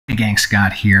Hey gang,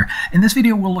 Scott here. In this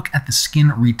video, we'll look at the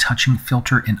skin retouching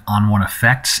filter in ON1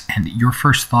 Effects, and your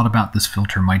first thought about this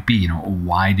filter might be,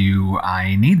 why do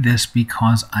I need this?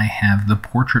 Because I have the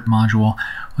portrait module.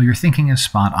 Well, your thinking is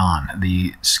spot on.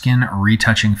 The skin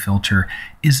retouching filter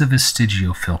is a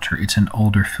vestigial filter. It's an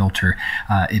older filter.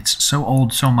 It's so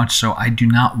old, so much so I do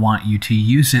not want you to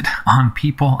use it on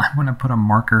people. I'm going to put a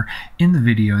marker in the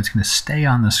video. It's going to stay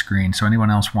on the screen, so anyone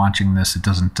else watching this, it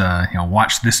doesn't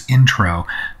watch this intro,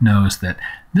 knows that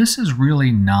this is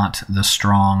really not the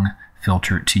strong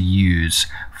filter to use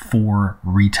for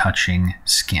retouching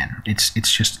skin. It's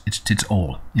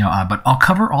old, but I'll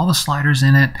cover all the sliders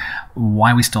in it,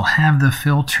 why we still have the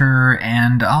filter,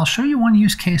 and I'll show you one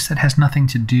use case that has nothing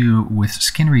to do with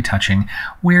skin retouching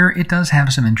where it does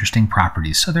have some interesting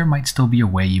properties. So there might still be a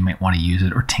way you might want to use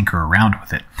it or tinker around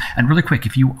with it. And really quick,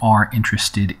 if you are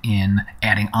interested in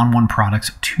adding ON1 products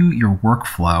to your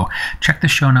workflow, check the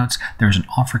show notes. There's an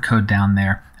offer code down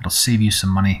there. It'll save you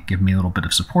some money, give me a little bit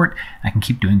of support. I can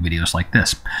keep doing videos like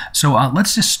this. So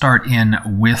let's just start in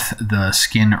with the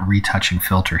skin retouching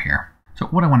filter here. So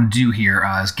what I want to do here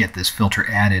is get this filter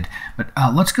added, but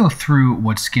let's go through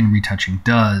what skin retouching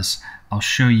does. I'll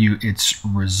show you its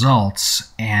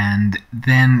results and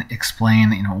then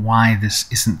explain why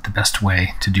this isn't the best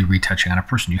way to do retouching on a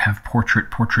person. You have portrait.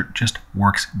 Portrait just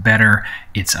works better.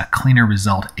 It's a cleaner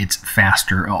result. It's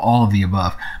faster, all of the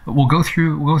above. But we'll go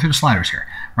through the sliders here.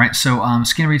 Right, so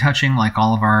skin retouching, like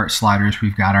all of our sliders,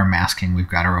 we've got our masking, we've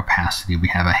got our opacity, we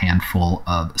have a handful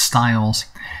of styles,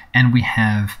 and we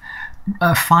have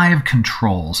 5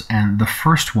 controls. And the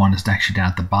first one is actually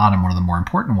down at the bottom, one of the more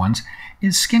important ones,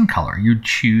 is skin color. You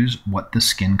choose what the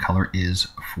skin color is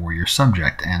for your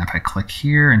subject. And if I click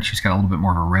here, and she's got a little bit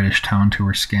more of a reddish tone to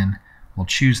her skin, we'll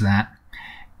choose that.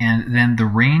 And then the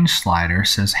range slider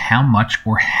says how much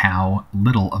or how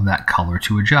little of that color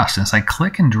to adjust. And as I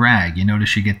click and drag, you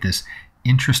notice you get this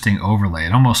interesting overlay.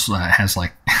 It almost has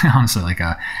like, honestly, like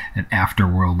an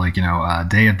afterworld, like,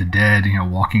 Day of the Dead,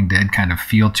 Walking Dead kind of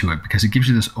feel to it, because it gives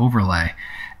you this overlay.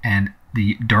 And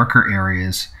the darker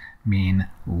areas mean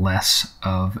less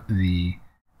of the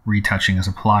retouching is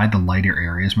applied, the lighter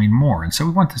areas mean more. And so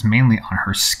we want this mainly on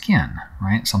her skin,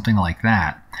 right? Something like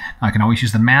that. Now, I can always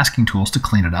use the masking tools to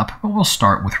clean it up, but we'll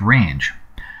start with range.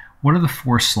 What do the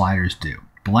 4 sliders do?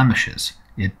 Blemishes.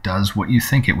 It does what you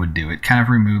think it would do. It kind of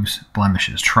removes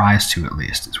blemishes, tries to at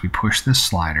least. As we push this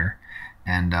slider,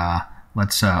 and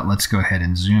let's go ahead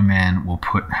and zoom in. We'll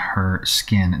put her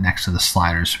skin next to the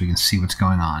sliders so we can see what's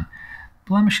going on.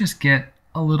 Blemishes get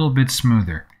a little bit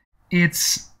smoother.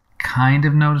 It's kind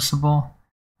of noticeable,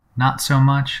 not so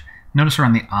much. Notice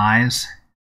around the eyes,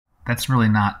 that's really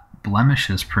not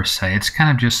blemishes per se. It's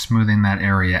kind of just smoothing that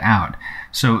area out.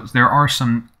 So there are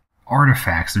some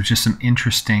artifacts. There's just some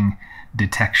interesting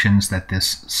detections that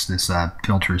this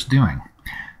filter is doing.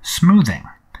 Smoothing.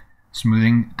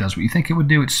 Smoothing does what you think it would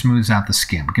do. It smooths out the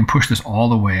skin. We can push this all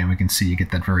the way, and we can see you get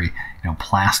that very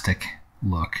plastic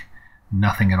look.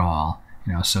 Nothing at all.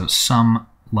 So some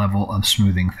level of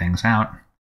smoothing things out.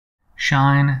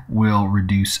 Shine will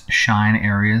reduce shine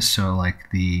areas, so like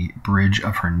the bridge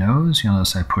of her nose. You'll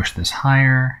notice I push this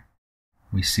higher.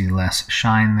 We see less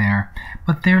shine there.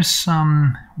 But there's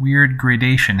some weird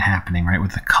gradation happening, right,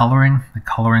 with the coloring. The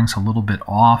coloring's a little bit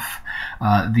off.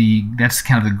 That's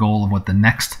kind of the goal of what the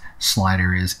next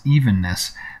slider is,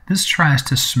 evenness. This tries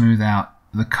to smooth out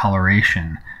the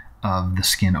coloration of the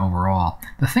skin overall.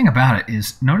 The thing about it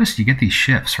is, notice you get these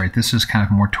shifts, right? This is kind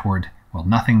of more toward, well,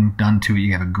 nothing done to it.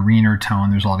 You have a greener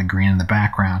tone. There's a lot of green in the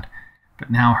background.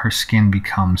 But now her skin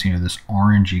becomes, this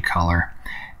orangey color.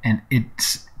 And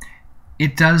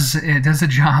it does a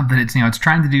job that it's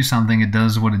trying to do something. It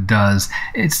does what it does.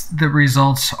 The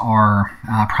results are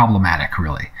problematic,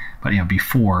 really. But,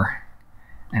 before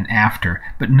and after.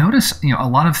 But notice, a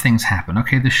lot of things happen.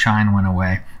 Okay, the shine went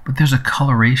away, but there's a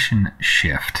coloration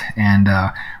shift. And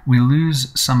we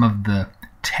lose some of the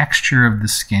texture of the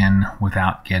skin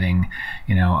without getting,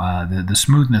 the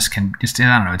smoothness can just,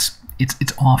 I don't know,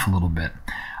 it's off a little bit.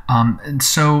 And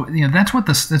so, that's what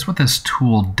this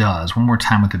tool does. One more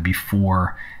time with the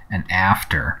before and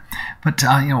after. But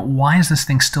why is this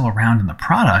thing still around in the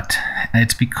product?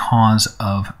 It's because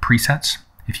of presets.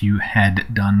 If you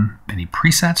had done any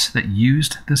presets that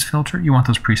used this filter, you want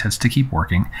those presets to keep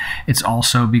working. It's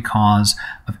also because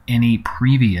of any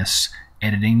previous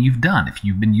editing you've done. If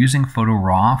you've been using Photo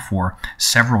RAW for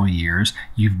several years,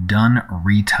 you've done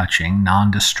retouching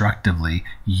non-destructively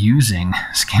using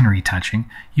skin retouching,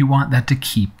 you want that to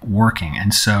keep working.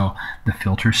 And so the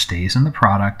filter stays in the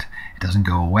product. It doesn't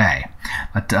go away.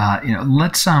 But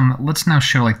let's now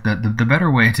show like the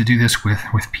better way to do this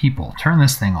with people. Turn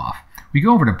this thing off. We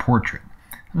go over to Portrait.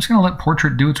 I'm just going to let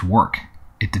Portrait do its work.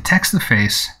 It detects the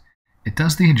face, it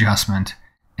does the adjustment,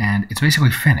 and it's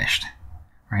basically finished,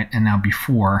 right? And now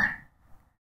before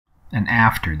and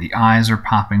after, the eyes are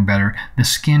popping better. The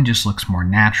skin just looks more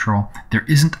natural. There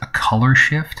isn't a color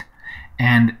shift,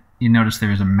 and you notice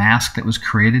there is a mask that was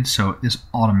created, so this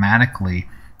automatically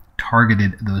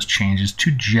targeted those changes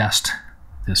to just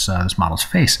this model's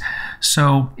face.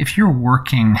 So if you're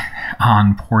working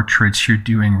on portraits, you're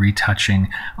doing retouching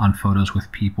on photos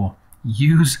with people,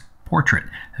 use Portrait.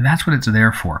 That's what it's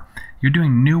there for. You're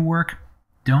doing new work,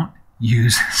 don't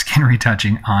use skin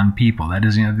retouching on people. That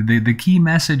is, the key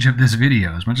message of this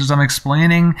video. As much as I'm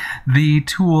explaining the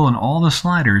tool and all the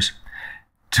sliders,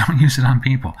 don't use it on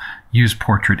people. Use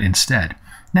Portrait instead.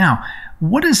 Now,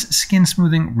 what is skin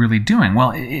smoothing really doing?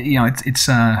 Well,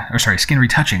 skin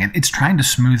retouching. It's trying to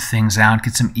smooth things out,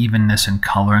 get some evenness and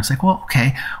color. It's like, well,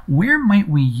 okay, where might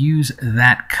we use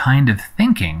that kind of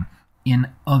thinking in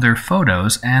other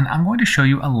photos? And I'm going to show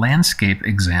you a landscape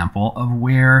example of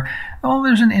where, oh,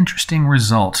 there's an interesting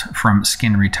result from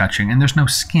skin retouching, and there's no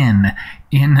skin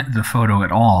in the photo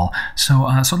at all. So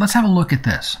let's have a look at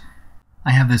this.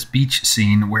 I have this beach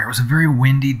scene where it was a very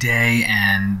windy day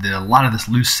and a lot of this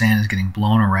loose sand is getting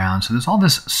blown around. So there's all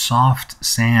this soft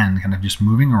sand kind of just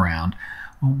moving around.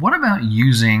 Well, what about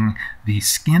using the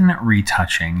skin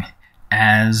retouching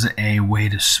as a way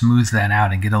to smooth that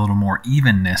out and get a little more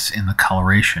evenness in the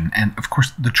coloration? And of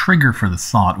course, the trigger for the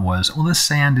thought was, well, this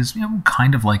sand is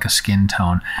kind of like a skin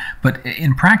tone, but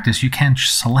in practice, you can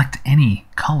select any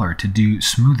color to do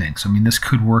smoothing. So I mean, this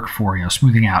could work for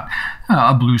smoothing out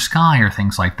a blue sky or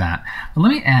things like that. But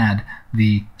let me add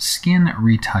the skin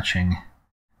retouching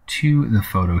to the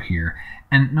photo here.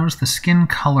 And notice the skin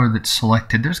color that's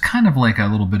selected, there's kind of like a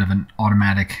little bit of an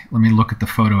automatic, let me look at the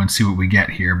photo and see what we get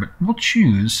here, but we'll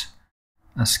choose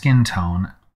a skin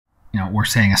tone. We're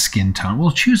saying a skin tone.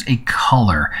 We'll choose a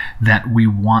color that we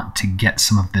want to get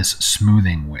some of this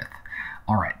smoothing with.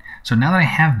 All right, so now that I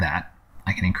have that,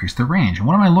 I can increase the range. And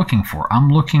what am I looking for? I'm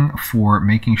looking for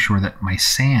making sure that my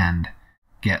sand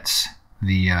gets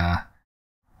the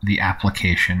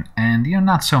application, and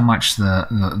not so much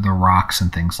the rocks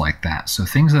and things like that. So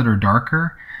things that are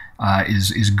darker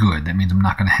is good. That means I'm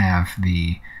not going to have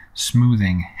the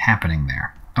smoothing happening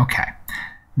there. Okay,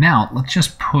 now let's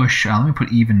just push, let me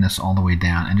put evenness all the way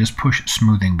down and just push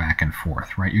smoothing back and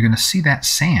forth, right? You're going to see that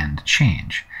sand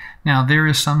change. Now there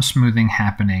is some smoothing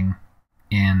happening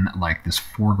in like this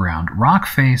foreground rock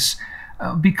face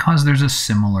because there's a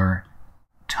similar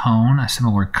tone, a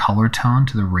similar color tone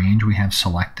to the range we have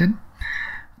selected.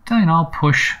 Then I'll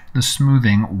push the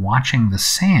smoothing, watching the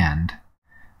sand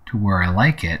to where I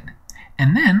like it,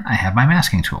 and then I have my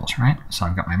masking tools, right? So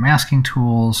I've got my masking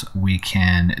tools. We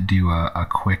can do a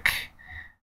quick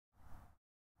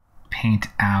paint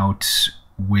out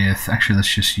with, actually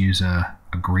let's just use a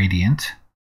gradient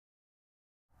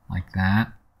like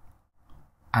that.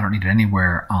 I don't need it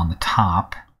anywhere on the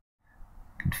top.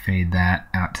 Can fade that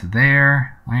out to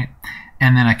there, right?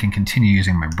 And then I can continue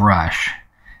using my brush,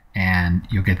 and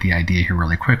you'll get the idea here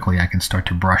really quickly. I can start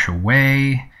to brush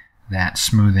away that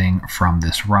smoothing from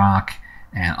this rock,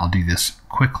 and I'll do this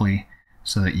quickly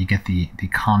so that you get the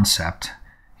concept.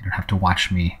 You don't have to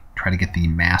watch me try to get the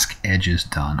mask edges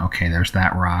done. Okay, there's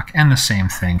that rock, and the same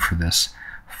thing for this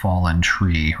fallen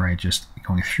tree, right? Just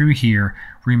going through here,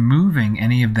 removing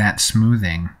any of that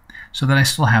smoothing so that I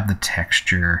still have the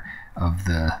texture of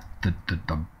the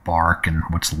bark and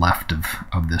what's left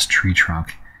of this tree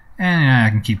trunk. And I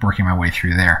can keep working my way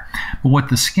through there. But what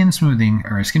the skin smoothing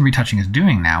or skin retouching is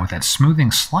doing now with that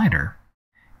smoothing slider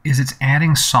is it's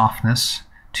adding softness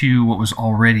to what was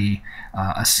already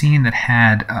a scene that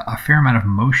had a fair amount of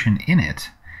motion in it,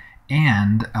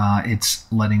 and it's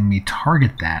letting me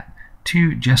target that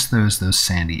to just those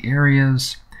sandy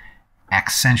areas,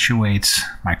 accentuates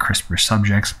my crisper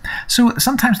subjects. So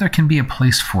sometimes there can be a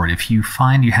place for it. If you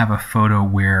find you have a photo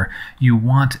where you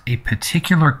want a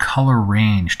particular color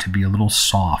range to be a little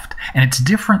soft, and it's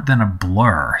different than a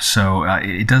blur, so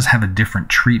it does have a different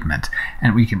treatment,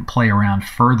 and we can play around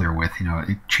further with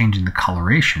changing the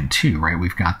coloration too, right?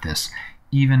 We've got this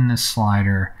evenness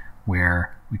slider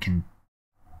where we can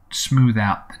smooth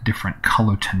out the different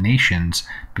color tonations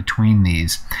between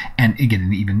these and get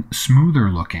an even smoother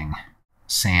looking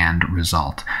sand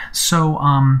result. So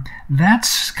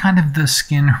that's kind of the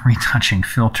skin retouching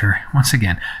filter. Once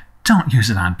again, don't use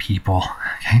it on people.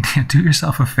 Okay? Do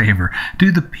yourself a favor.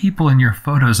 Do the people in your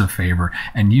photos a favor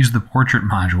and use the portrait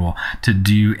module to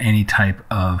do any type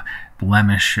of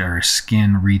blemish or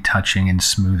skin retouching and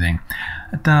smoothing.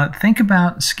 Think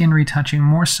about skin retouching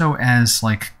more so as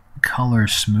like color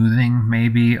smoothing,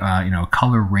 maybe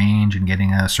color range, and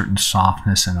getting a certain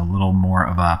softness and a little more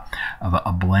of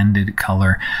a blended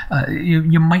color,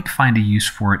 you might find a use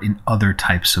for it in other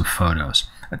types of photos.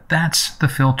 But that's the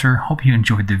filter. Hope you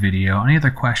enjoyed the video. Any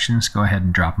other questions, go ahead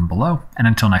and drop them below. And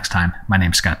until next time, my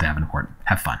name's Scott Davenport.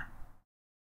 Have fun.